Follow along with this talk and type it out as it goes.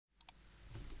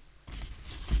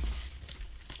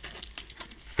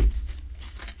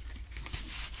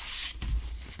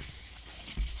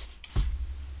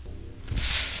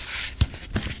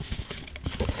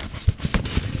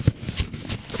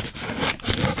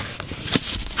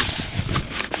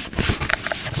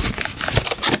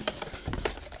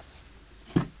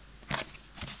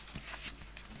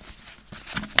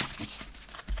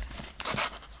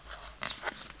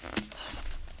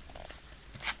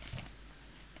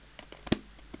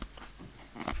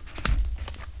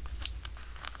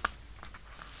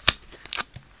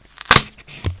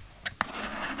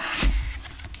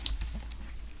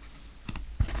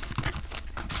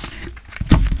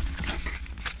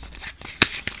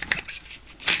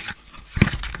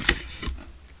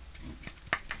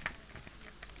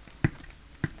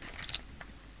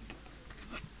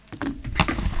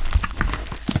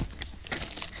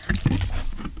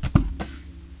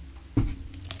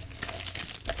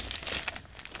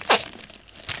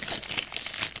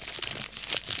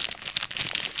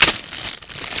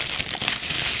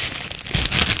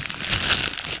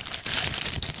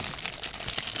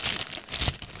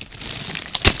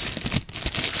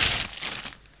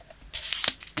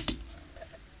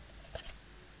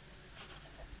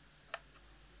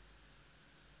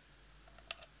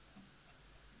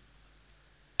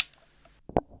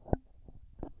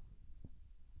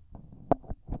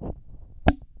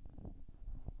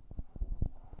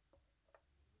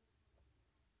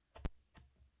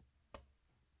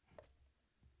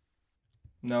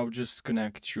Now just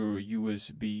connect your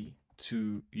USB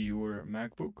to your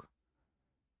MacBook.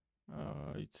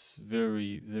 It's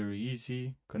very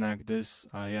easy. Connect this.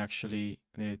 I actually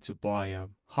need to buy a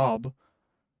hub,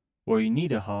 or you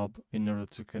need a hub in order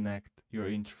to connect your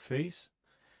interface.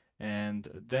 And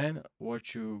then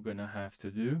what you're gonna have to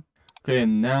do. Okay,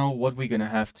 and now what we're gonna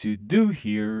have to do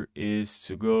here is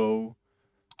to go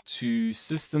to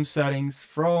system settings.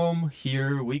 From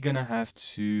here we're gonna have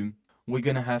to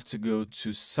go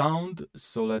to sound.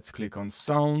 So let's click on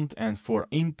sound, and for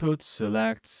input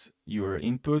select your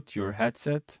input, your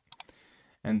headset,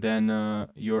 and then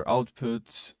your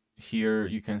output. Here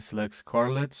you can select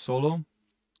Scarlett Solo,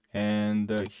 and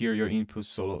here your input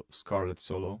solo, Scarlett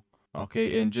Solo.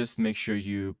 Okay, and just make sure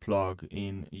you plug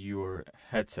in your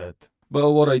headset.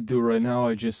 But what I do right now,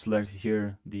 I just select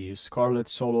here the Scarlett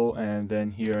Solo, and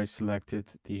then here I selected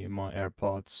my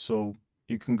AirPods. So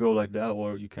you can go like that,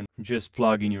 or you can just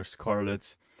plug in your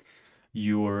Scarlett,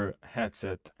 your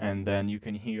headset, and then you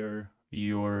can hear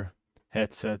your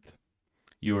headset,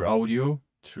 your audio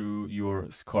through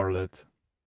your Scarlett